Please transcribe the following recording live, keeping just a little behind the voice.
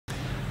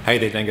Hey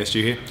there, Dango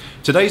Stu here.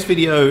 Today's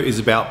video is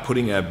about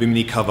putting a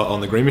Bimini cover on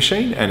the green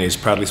machine and is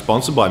proudly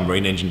sponsored by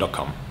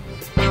marineengine.com.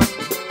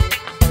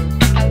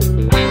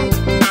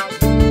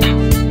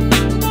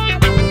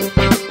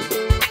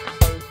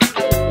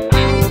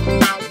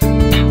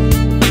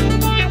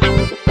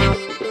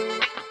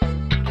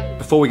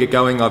 Before we get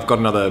going, I've got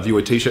another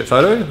viewer t-shirt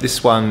photo.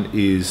 This one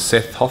is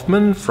Seth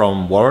Hoffman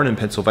from Warren in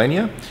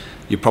Pennsylvania.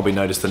 You probably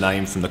noticed the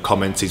name from the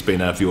comments. He's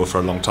been a viewer for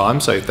a long time,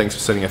 so thanks for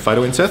sending a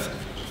photo in, Seth.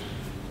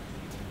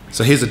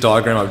 So here's a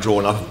diagram I've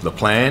drawn up. The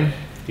plan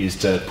is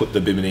to put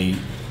the Bimini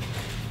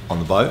on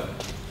the boat.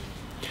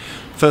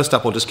 First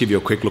up, I'll just give you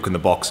a quick look in the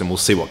box and we'll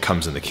see what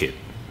comes in the kit.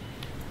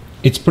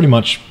 It's pretty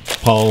much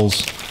poles,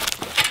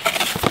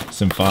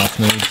 some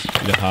fasteners, a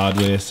bit of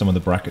hardware, some of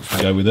the brackets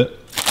that go with it,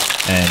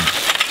 and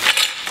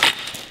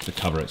the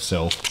cover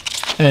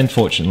itself. And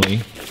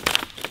fortunately,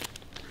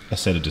 a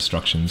set of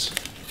instructions.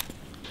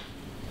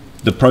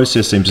 The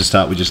process seems to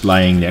start with just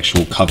laying the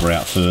actual cover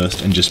out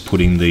first and just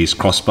putting these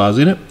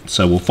crossbars in it.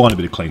 So we'll find a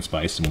bit of clean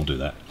space and we'll do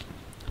that.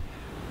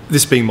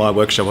 This being my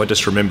workshop, I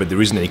just remembered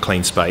there isn't any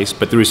clean space,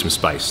 but there is some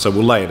space. So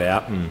we'll lay it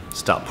out and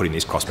start putting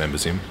these cross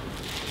members in.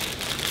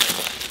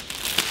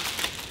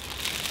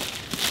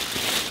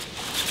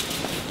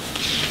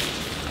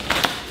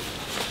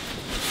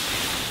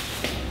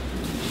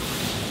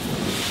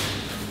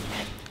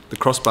 The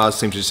crossbars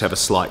seem to just have a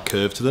slight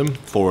curve to them,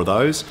 4 of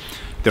those.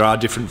 There are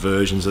different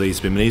versions of these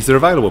Biminis. They're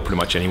available pretty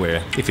much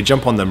anywhere. If you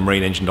jump on the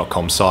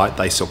marineengine.com site,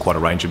 they sell quite a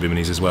range of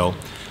Biminis as well.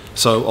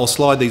 So I'll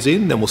slide these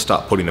in, then we'll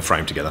start putting the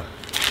frame together.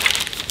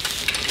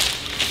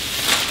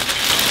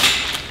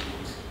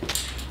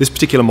 This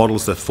particular model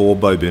is the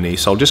 4-bow Bimini,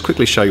 so I'll just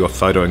quickly show you a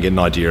photo and get an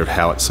idea of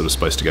how it's sort of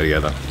supposed to go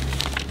together.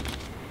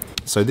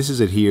 So this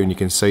is it here, and you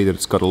can see that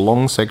it's got a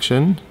long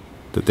section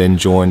that then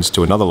joins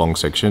to another long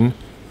section,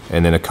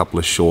 and then a couple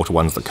of shorter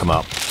ones that come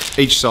up.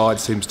 Each side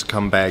seems to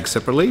come bagged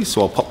separately, so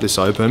I'll pop this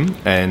open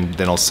and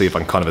then I'll see if I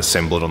can kind of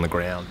assemble it on the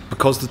ground.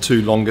 Because the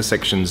 2 longer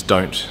sections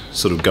don't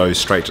sort of go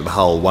straight to the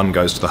hull, one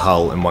goes to the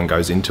hull and one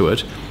goes into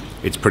it,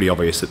 it's pretty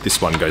obvious that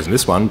this one goes in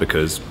this one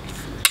because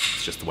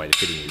it's just the way the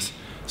fitting is.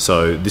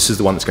 So this is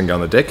the one that's going to go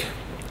on the deck,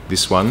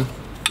 this one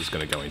is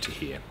going to go into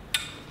here.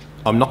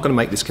 I'm not going to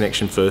make this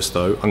connection first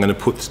though, I'm going to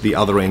put the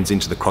other ends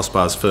into the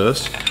crossbars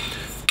first.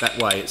 That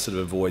way it sort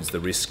of avoids the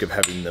risk of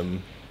having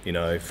them, you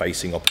know,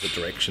 facing opposite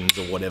directions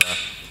or whatever.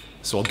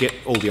 So I'll get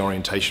all the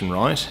orientation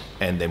right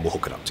and then we'll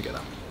hook it up together.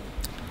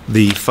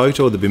 The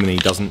photo of the Bimini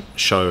doesn't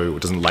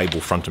label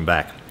front and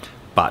back,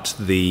 but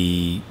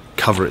the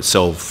cover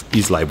itself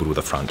is labelled with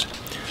a front.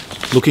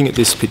 Looking at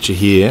this picture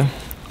here,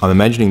 I'm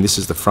imagining this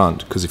is the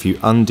front because if you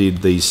undid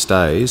these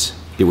stays,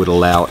 it would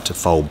allow it to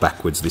fold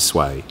backwards this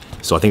way.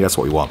 So I think that's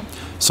what we want.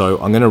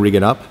 So I'm going to rig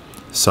it up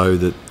so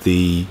that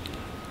the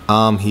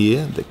arm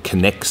here that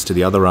connects to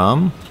the other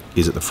arm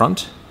is at the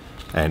front,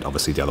 and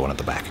obviously the other one at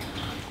the back.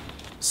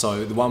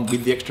 So the one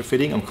with the extra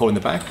fitting, I'm calling the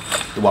back.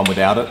 The one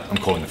without it, I'm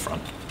calling the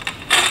front.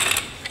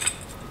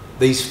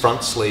 These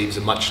front sleeves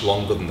are much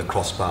longer than the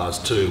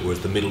crossbars too, whereas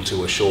the middle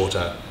 2 are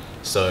shorter.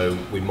 So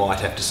we might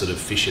have to sort of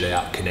fish it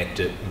out, connect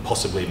it, and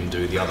possibly even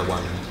do the other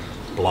one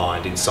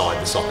blind inside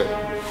the socket.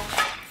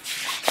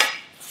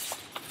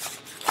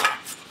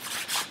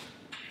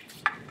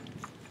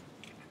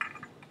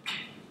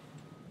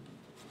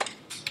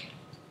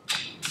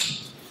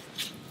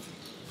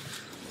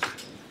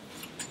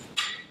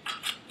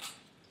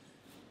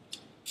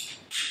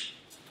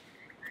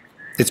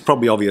 It's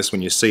probably obvious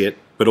when you see it,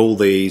 but all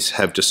these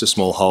have just a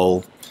small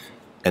hole,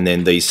 and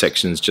then these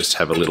sections just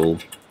have a little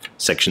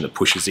section that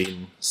pushes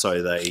in,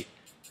 so they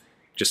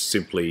just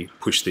simply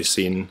push this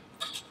in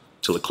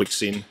till it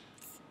clicks in.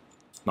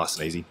 Nice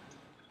and easy.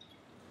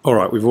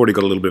 Alright, we've already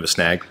got a little bit of a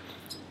snag.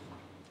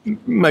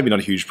 Maybe not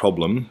a huge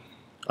problem.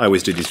 I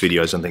always do these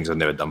videos on things I've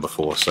never done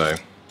before, so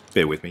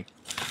bear with me.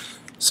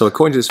 So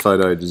according to this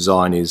photo,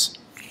 design is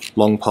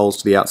long poles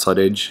to the outside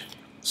edge,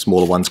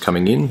 smaller ones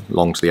coming in,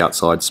 long to the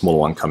outside, smaller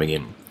one coming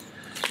in.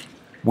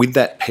 With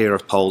that pair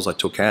of poles I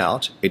took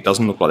out, it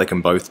doesn't look like they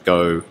can both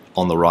go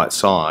on the right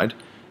side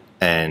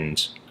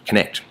and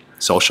connect.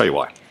 So I'll show you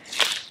why.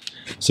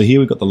 So here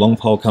we've got the long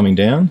pole coming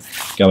down,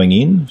 going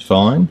in,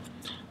 fine.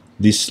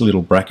 This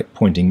little bracket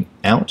pointing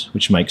out,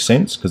 which makes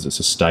sense because it's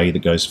a stay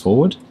that goes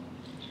forward.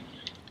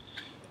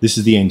 This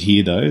is the end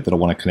here though that I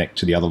want to connect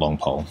to the other long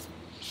pole.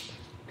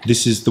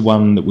 This is the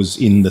one that was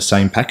in the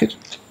same packet.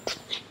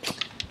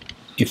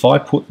 If I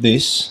put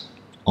this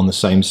on the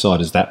same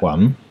side as that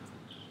one,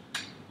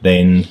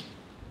 then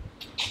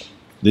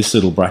this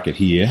little bracket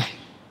here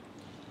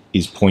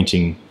is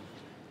pointing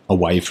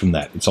away from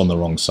that. It's on the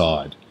wrong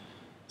side.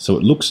 So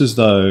it looks as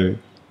though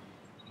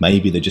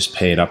maybe they're just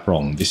paired up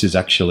wrong. This is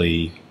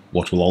actually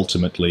what will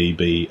ultimately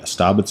be a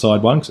starboard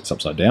side one because it's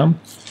upside down,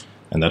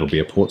 and that'll be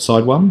a port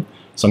side one.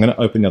 So I'm going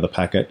to open the other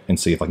packet and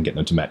see if I can get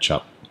them to match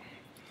up.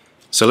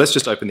 So let's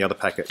just open the other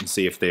packet and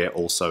see if they're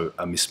also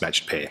a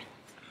mismatched pair.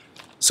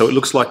 So it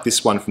looks like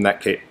this one from that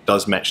kit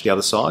does match the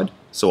other side.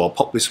 So I'll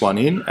pop this one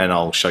in and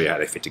I'll show you how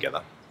they fit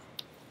together.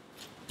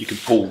 You can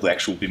pull the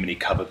actual Bimini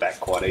cover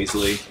back quite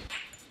easily.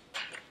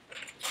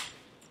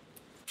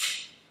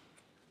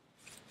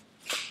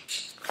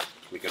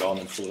 flick it on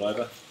and pull it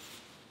over.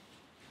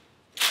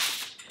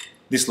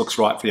 This looks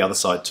right for the other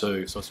side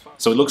too.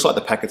 So it looks like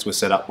the packets were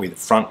set up with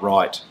front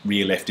right,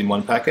 rear left in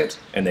one packet,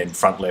 and then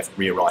front left,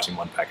 rear right in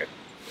one packet.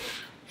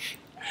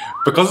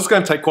 Because it's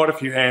going to take quite a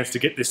few hands to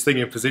get this thing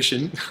in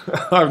position,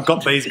 I've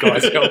got these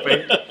guys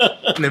helping,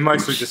 and they're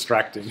mostly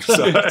distracting.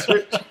 So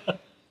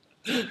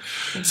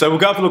we'll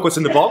go up and look what's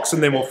in the box,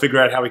 and then we'll figure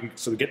out how we can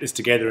sort of get this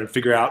together and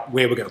figure out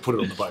where we're going to put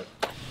it on the boat.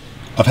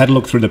 I've had a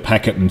look through the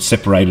packet and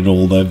separated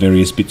all the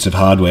various bits of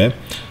hardware.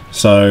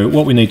 So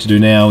what we need to do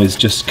now is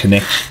just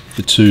connect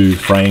the two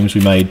frames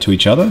we made to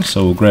each other.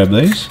 So we'll grab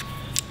these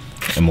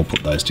and we'll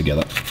put those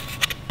together.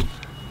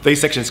 These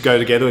sections go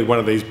together with one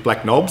of these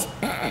black knobs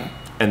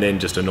and then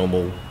just a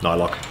normal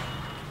nylock.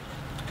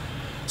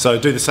 So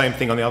do the same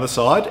thing on the other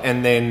side,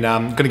 and then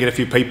I'm going to get a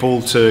few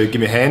people to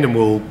give me a hand and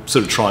we'll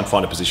sort of try and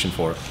find a position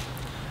for it.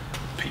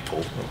 People,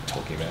 what am I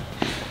talking about?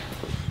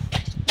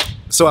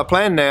 So our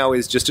plan now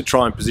is just to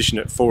try and position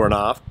it fore and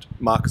aft,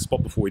 mark a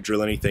spot before we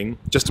drill anything,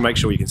 just to make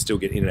sure you can still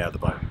get in and out of the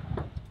boat.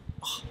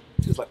 Oh,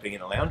 feels like being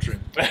in a lounge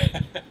room.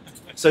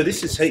 So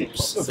this is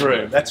heaps of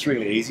room. That's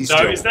really easy.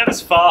 So is that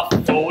as far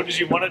forward as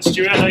you want it,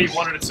 Stuart? I know you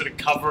wanted it sort of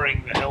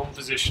covering the helm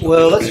position.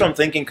 Well, that's what I'm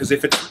thinking, because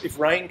if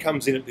rain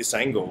comes in at this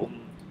angle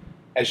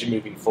as you're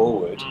moving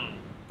forward,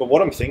 but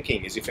what I'm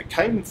thinking is if it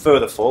came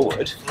further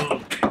forward,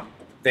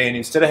 then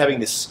instead of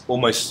having this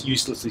almost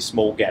uselessly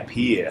small gap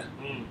here,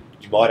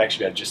 you might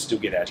actually be able to just still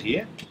get out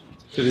here.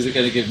 So is it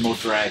going to give more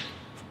drag?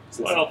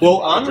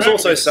 Well, Arne was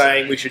also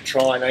saying we should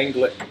try and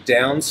angle it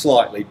down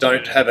slightly.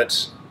 Don't have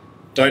it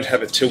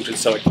tilted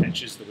so it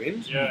catches the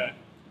wind. Yeah.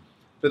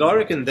 But I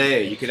reckon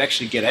there you could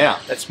actually get out.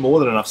 That's more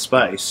than enough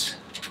space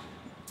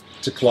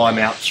to climb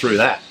out through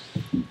that.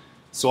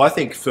 So I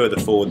think further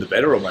forward the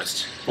better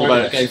almost. What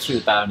about going through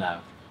the bow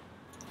now?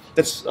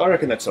 I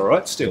reckon that's all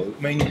right still.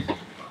 I mean,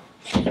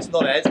 it's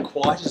not as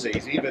quite as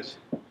easy, but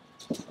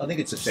I think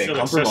it's a fair Still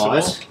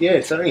compromise. accessible. Yeah,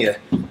 it's only a...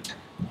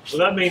 Well,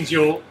 that means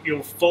your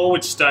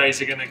forward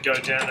stays are going to go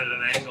down at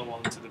an angle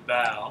onto the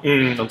bow.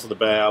 onto the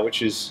bow,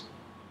 which is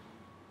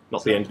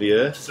not the end of the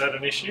earth. Is that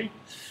an issue?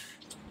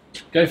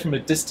 Go from a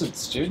distance,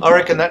 Stu. I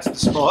reckon that's the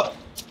spot.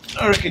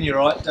 I reckon you're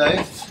right,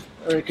 Dave.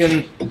 I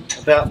reckon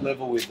about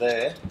level with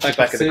there.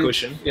 Back of the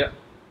cushion. Yeah.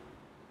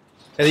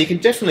 And you can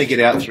definitely get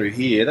out through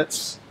here.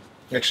 That's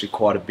actually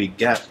quite a big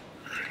gap.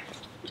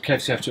 In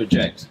case you have to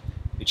eject.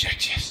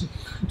 Eject, yes.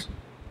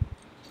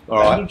 All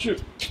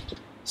right.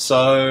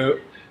 So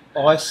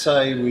I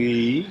say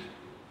we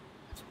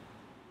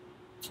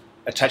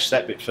attach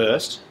that bit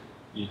first,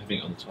 You're having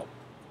it on the top.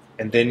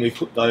 and then we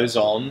put those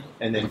on,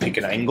 and then pick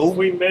an angle. If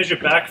we measure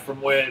back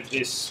from where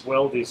this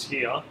weld is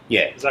here,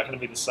 Yeah, is that going to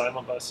be the same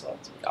on both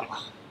sides?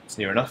 it's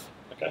near enough.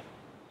 Okay.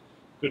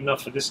 Good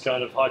enough for this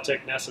kind of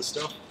high-tech NASA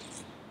stuff?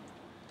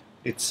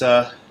 It's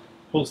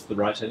Pulls to the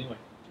right anyway.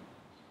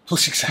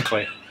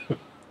 exactly.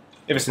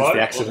 Ever since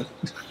the accident.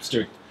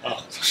 Stu.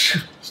 Oh,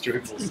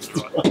 Stuart pulls to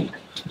the right.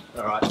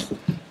 All right,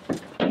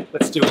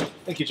 let's do it.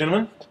 Thank you,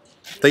 gentlemen.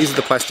 These are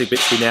the plastic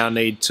bits we now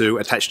need to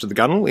attach to the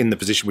gunnel in the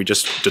position we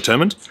just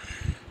determined.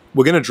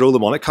 We're going to drill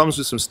them on. It comes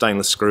with some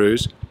stainless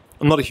screws.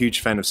 I'm not a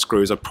huge fan of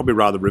screws. I'd probably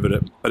rather rivet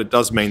it, but it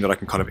does mean that I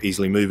can kind of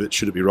easily move it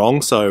should it be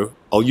wrong. So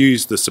I'll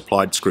use the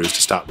supplied screws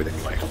to start with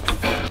anyway.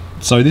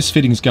 So this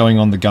fitting's going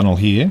on the gunnel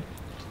here,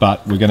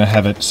 but we're going to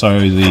have it so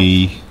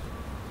this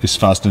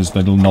fastener's, the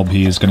little knob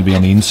here, is going to be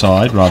on the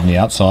inside rather than the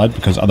outside,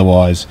 because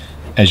otherwise,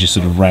 as you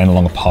sort of ran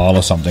along a pile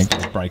or something,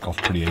 it'll break off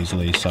pretty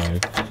easily. So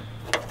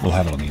we'll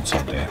have it on the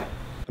inside there.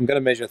 I'm going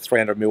to measure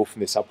 300mm from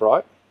this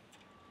upright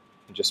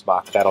and just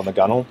mark that on the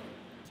gunnel.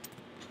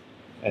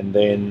 And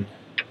then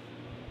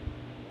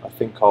I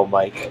think I'll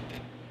make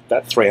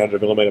that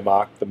 300mm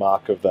mark the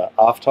mark of the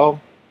aft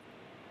hole,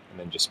 and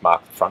then just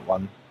mark the front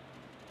one.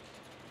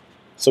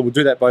 So we'll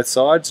do that both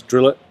sides,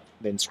 drill it,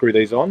 then screw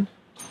these on,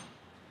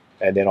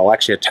 and then I'll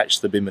actually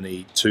attach the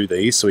Bimini to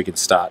these so we can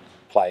start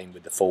playing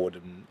with the forward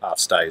and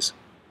aft stays.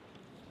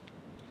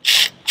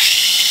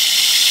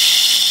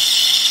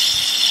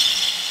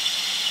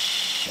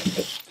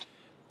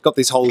 Got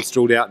these holes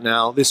drilled out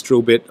now. This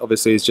drill bit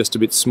obviously is just a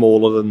bit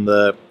smaller than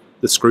the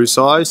screw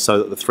size, so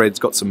that the thread's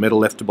got some metal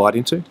left to bite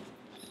into.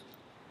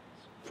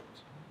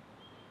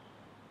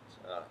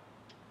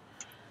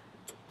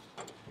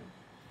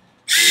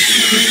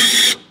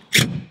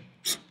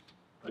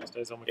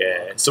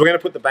 Yeah, so we're going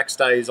to put the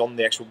backstays on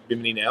the actual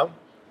Bimini now,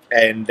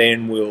 and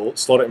then we'll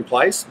slot it in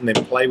place and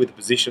then play with the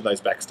position of those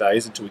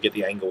backstays until we get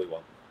the angle we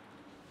want.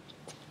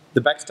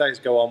 The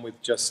backstays go on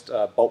with just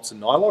bolts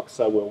and nylock,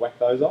 so we'll whack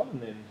those on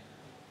and then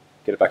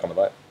get it back on the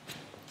boat.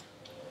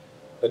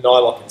 The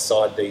nylock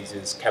inside these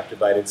is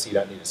captivated, so you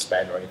don't need a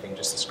spanner or anything,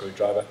 just a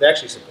screwdriver. They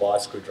actually supply a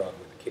screwdriver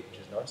with the kit, which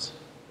is nice.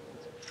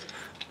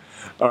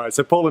 Alright,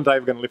 so Paul and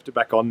Dave are going to lift it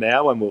back on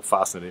now and we'll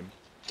fasten it in.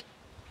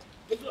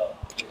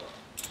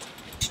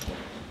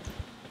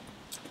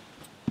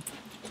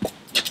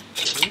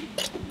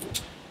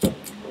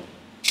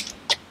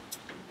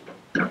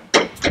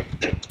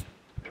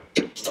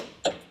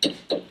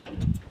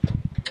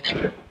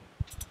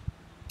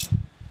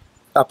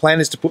 Our plan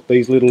is to put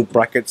these little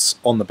brackets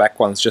on the back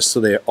ones just so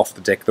they're off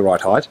the deck the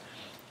right height.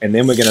 And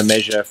then we're going to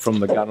measure from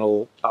the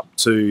gunnel up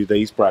to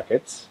these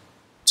brackets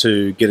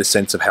to get a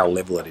sense of how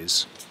level it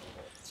is.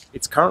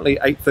 It's currently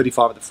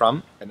 835 at the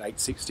front and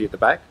 860 at the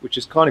back, which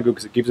is kind of good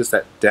because it gives us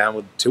that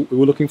downward tilt we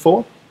were looking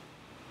for.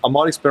 I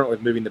might experiment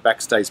with moving the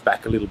backstays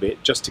back a little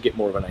bit just to get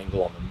more of an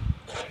angle on them.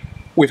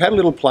 We've had a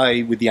little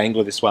play with the angle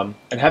of this one,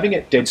 and having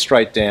it dead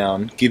straight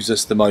down gives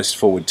us the most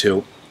forward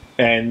tilt.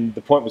 And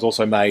the point was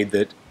also made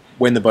that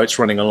when the boat's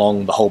running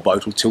along, the whole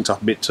boat will tilt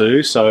up a bit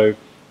too, so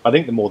I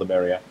think the more the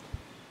merrier.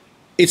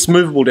 It's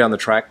movable down the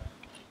track.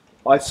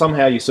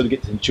 Somehow you sort of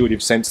get the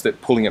intuitive sense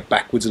that pulling it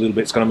backwards a little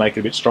bit is going to make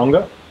it a bit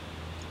stronger.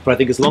 But I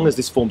think as long as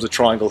this forms a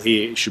triangle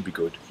here, it should be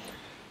good.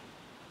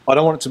 I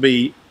don't want it to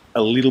be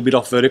a little bit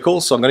off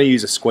vertical, so I'm going to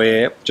use a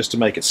square just to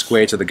make it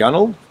square to the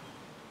gunnel.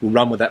 We'll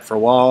run with that for a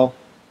while.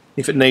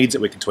 If it needs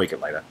it, we can tweak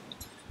it later.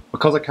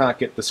 Because I can't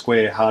get the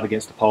square hard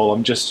against the pole,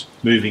 I'm just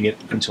moving it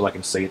until I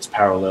can see it's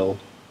parallel.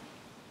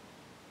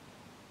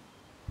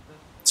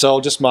 So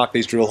I'll just mark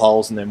these drill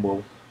holes and then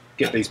we'll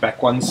get these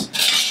back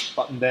ones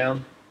buttoned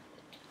down.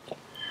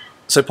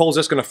 So Paul's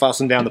just going to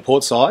fasten down the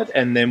port side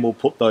and then we'll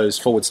put those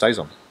forward stays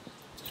on.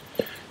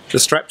 The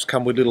straps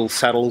come with little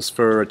saddles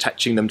for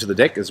attaching them to the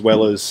deck, as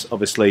well as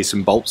obviously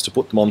some bolts to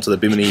put them onto the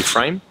Bimini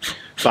frame.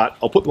 But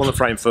I'll put them on the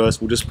frame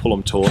first, we'll just pull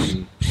them taut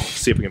and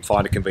see if we can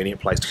find a convenient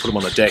place to put them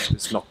on the deck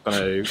that's not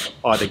going to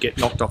either get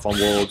knocked off on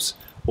wharves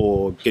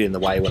or get in the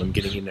way when I'm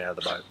getting in and out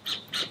of the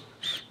boat.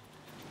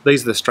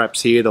 These are the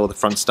straps here, or the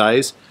front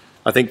stays.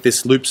 I think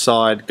this loop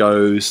side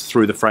goes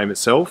through the frame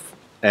itself,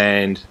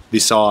 and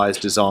this eye is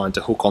designed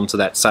to hook onto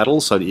that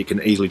saddle so that you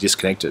can easily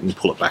disconnect it and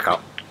pull it back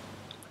up.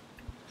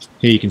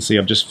 Here you can see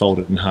I've just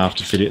folded it in half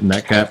to fit it in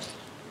that gap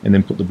and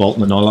then put the bolt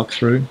and the nylock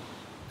through.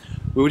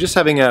 We were just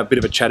having a bit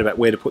of a chat about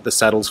where to put the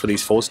saddles for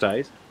these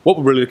forestays. What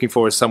we're really looking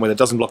for is somewhere that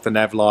doesn't block the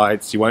nav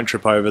lights, you won't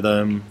trip over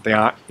them, they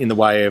aren't in the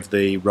way of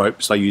the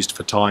ropes I used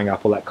for tying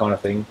up, all that kind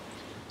of thing.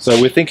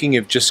 So we're thinking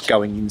of just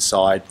going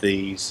inside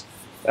these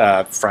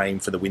frame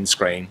for the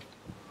windscreen.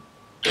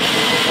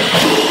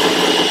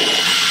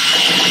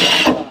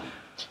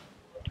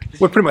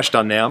 We're pretty much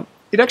done now.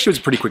 It actually was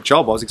a pretty quick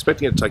job. I was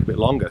expecting it to take a bit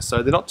longer,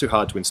 so they're not too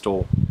hard to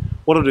install.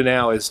 What I'll do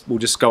now is we'll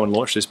just go and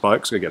launch this boat,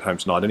 because we're going to get home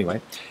tonight anyway,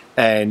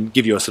 and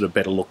give you a sort of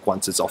better look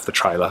once it's off the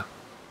trailer.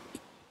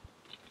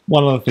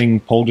 One other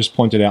thing Paul just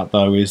pointed out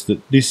though is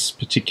that this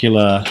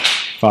particular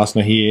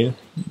fastener here,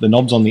 the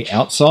knob's on the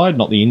outside,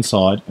 not the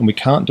inside, and we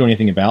can't do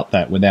anything about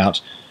that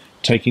without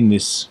taking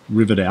this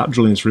rivet out,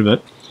 drilling this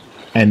rivet,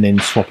 and then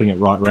swapping it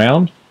right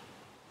round.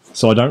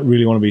 So I don't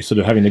really want to be sort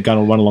of having the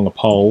gunnel run along a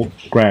pole,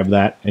 grab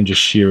that, and just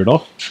shear it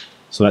off.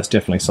 So that's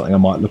definitely something I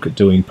might look at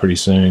doing pretty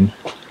soon.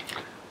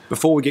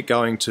 Before we get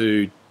going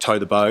to tow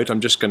the boat,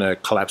 I'm just going to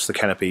collapse the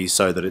canopy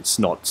so that it's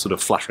not sort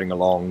of fluttering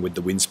along with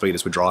the wind speed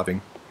as we're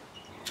driving.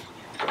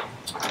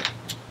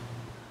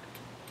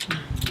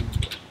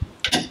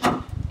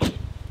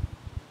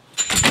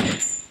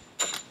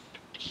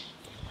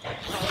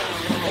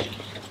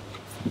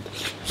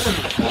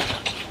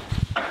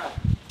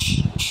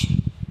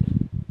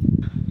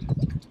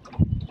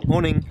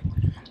 Morning.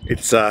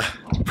 It's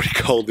pretty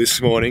cold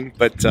this morning,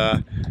 but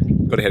got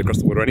to head across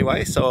the water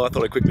anyway, so I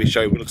thought I'd quickly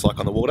show you what it looks like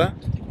on the water.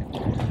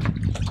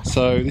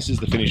 So this is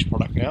the finished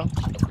product now.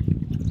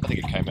 I think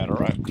it came out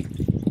alright.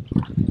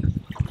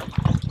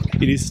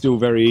 It is still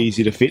very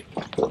easy to fit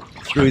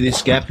through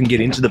this gap and get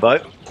into the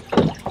boat.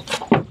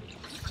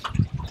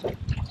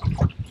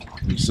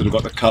 You've sort of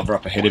got the cover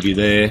up ahead of you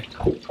there,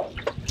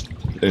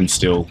 and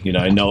still, you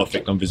know, no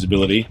effect on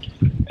visibility.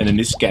 And then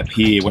this gap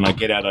here, when I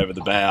get out over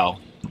the bow,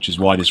 which is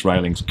why this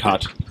railing's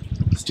cut,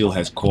 still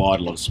has quite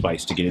a lot of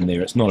space to get in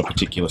there. It's not a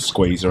particular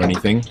squeeze or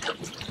anything.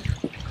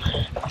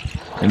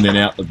 And then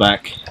out the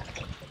back,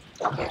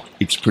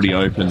 it's pretty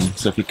open.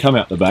 So if you come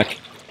out the back,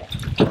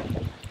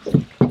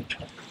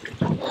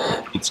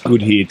 it's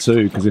good here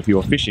too, because if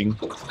you're fishing,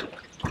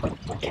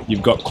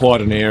 you've got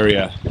quite an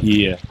area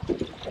here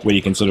where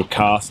you can sort of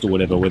cast or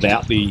whatever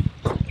without the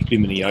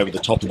Bimini over the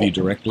top of you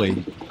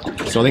directly.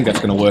 So I think that's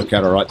going to work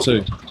out alright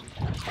too.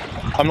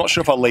 I'm not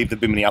sure if I'll leave the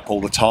Bimini up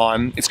all the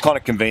time. It's kind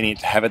of convenient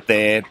to have it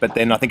there, but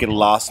then I think it'll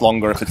last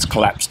longer if it's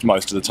collapsed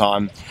most of the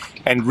time.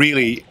 And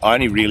really, I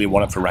only really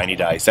want it for rainy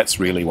days. That's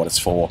really what it's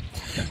for.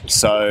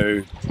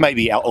 So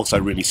maybe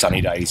also really sunny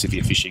days if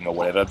you're fishing or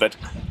whatever. But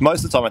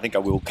most of the time I think I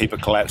will keep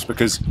it collapsed,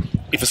 because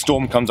if a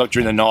storm comes up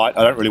during the night,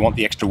 I don't really want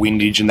the extra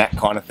windage and that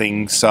kind of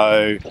thing.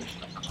 So,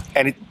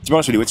 and to be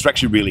honest with you, it's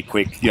actually really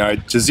quick. You know,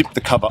 to zip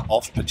the cover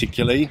off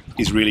particularly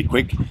is really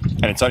quick,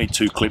 and it's only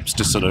 2 clips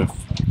to sort of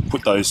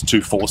put those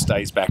 2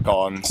 forestays back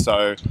on.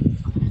 So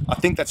I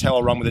think that's how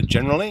I'll run with it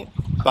generally,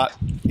 but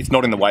it's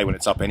not in the way when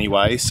it's up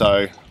anyway,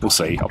 so we'll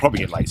see. I'll probably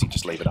get lazy,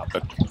 just leave it up,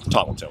 but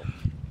time will tell.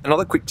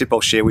 Another quick tip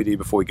I'll share with you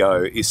before we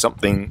go is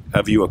something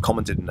a viewer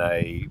commented in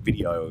a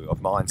video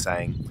of mine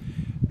saying,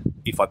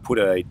 if I put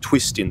a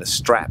twist in the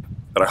strap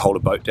that I hold a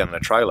boat down in a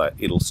trailer,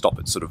 it'll stop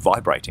it sort of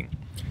vibrating.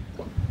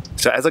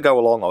 So as I go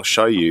along, I'll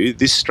show you.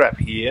 This strap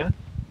here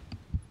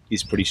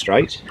is pretty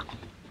straight,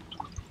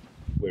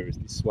 whereas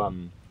this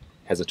one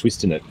has a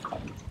twist in it.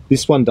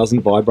 This one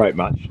doesn't vibrate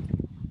much,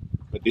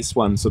 but this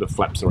one sort of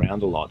flaps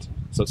around a lot.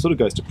 So it sort of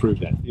goes to prove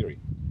that theory.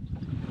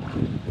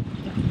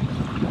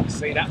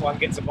 See, that one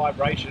gets a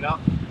vibration up.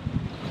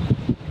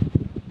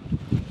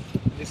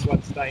 This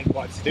one's staying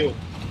quite still.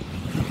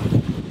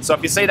 So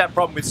if you see that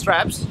problem with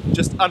straps,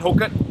 just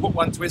unhook it, put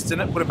one twist in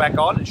it, put it back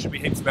on, it should be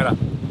heaps better.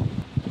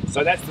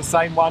 So that's the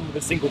same one with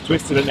a single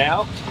twist in it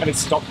now, and it's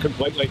stopped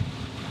completely.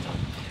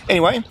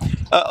 Anyway,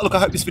 look, I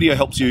hope this video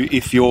helps you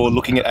if you're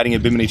looking at adding a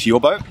Bimini to your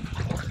boat.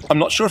 I'm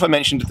not sure if I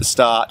mentioned at the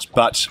start,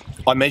 but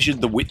I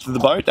measured the width of the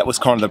boat. That was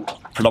kind of the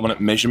predominant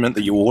measurement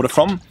that you order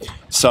from.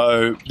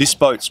 So this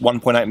boat's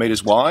 1.8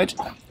 metres wide,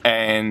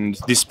 and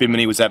this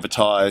Bimini was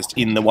advertised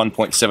in the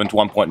 1.7 to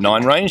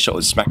 1.9 range, so it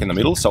was smack in the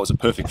middle, so it was a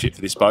perfect fit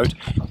for this boat.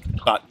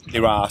 But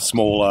there are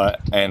smaller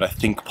and I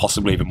think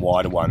possibly even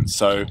wider ones.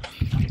 So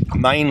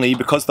mainly,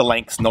 because the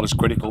length's not as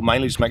critical,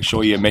 mainly just make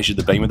sure you measure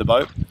the beam of the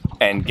boat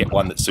and get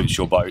one that suits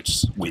your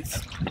boat's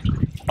width.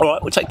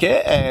 Alright, well take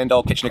care and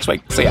I'll catch you next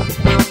week. See ya.